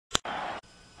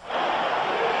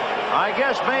I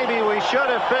guess maybe we should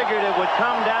have figured it would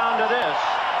come down to this.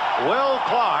 Will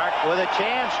Clark with a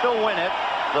chance to win it.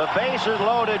 The bases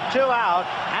loaded, 2 out,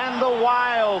 and the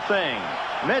wild thing.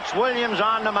 Mitch Williams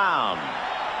on the mound.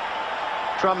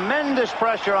 Tremendous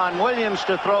pressure on Williams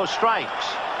to throw strikes.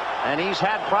 And he's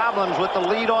had problems with the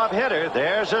leadoff hitter.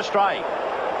 There's a strike.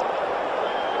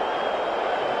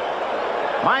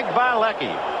 Mike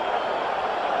Bialecki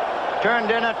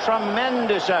turned in a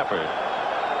tremendous effort,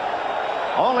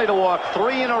 only to walk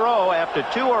 3 in a row after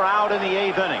 2 are out in the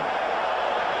 8th inning.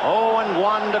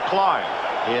 0-1 to Clark.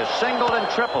 He has singled and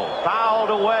tripled, fouled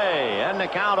away, and the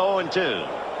count 0-2.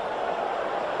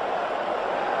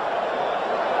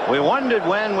 We wondered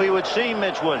when we would see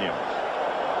Mitch Williams.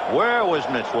 Where was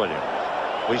Mitch Williams?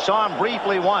 We saw him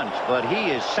briefly once, but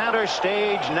he is center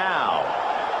stage now.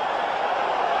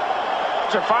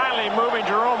 To finally moving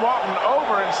Jerome Walton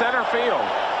over in center field.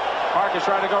 Clark is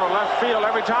trying to go to left field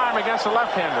every time against the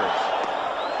left-handers.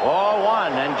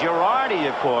 0-1, and Girardi,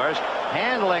 of course,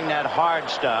 handling that hard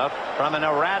stuff from an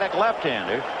erratic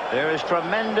left-hander. There is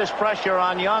tremendous pressure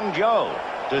on young Joe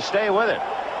to stay with it.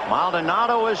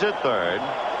 Maldonado is at third.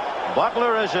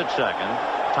 Butler is at second.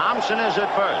 Thompson is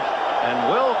at first. And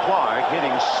Will Clark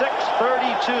hitting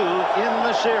 .632 in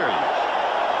the series.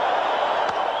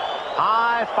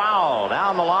 High foul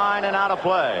down the line and out of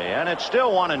play, and it's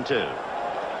still 1-2.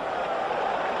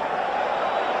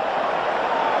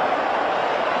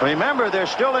 Remember, they're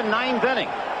still in 9th inning,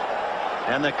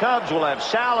 and the Cubs will have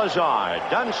Salazar,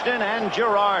 Dunston, and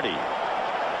Girardi.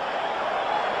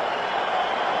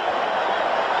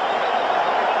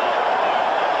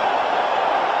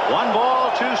 One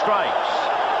ball, 2 strikes.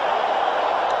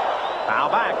 Foul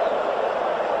back.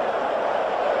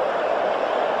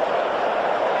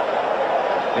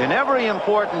 In every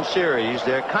important series,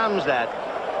 there comes that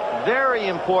very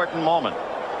important moment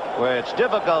where it's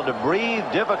difficult to breathe,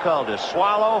 difficult to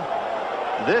swallow.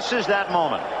 This is that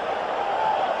moment.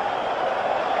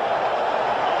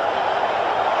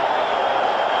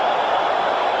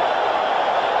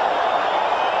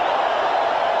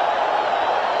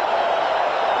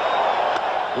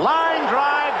 Line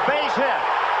drive, base hit.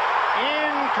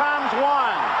 In comes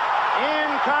one. In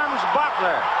comes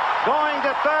Butler. Going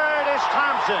to third is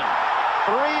Thompson.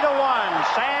 3-1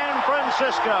 San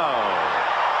Francisco.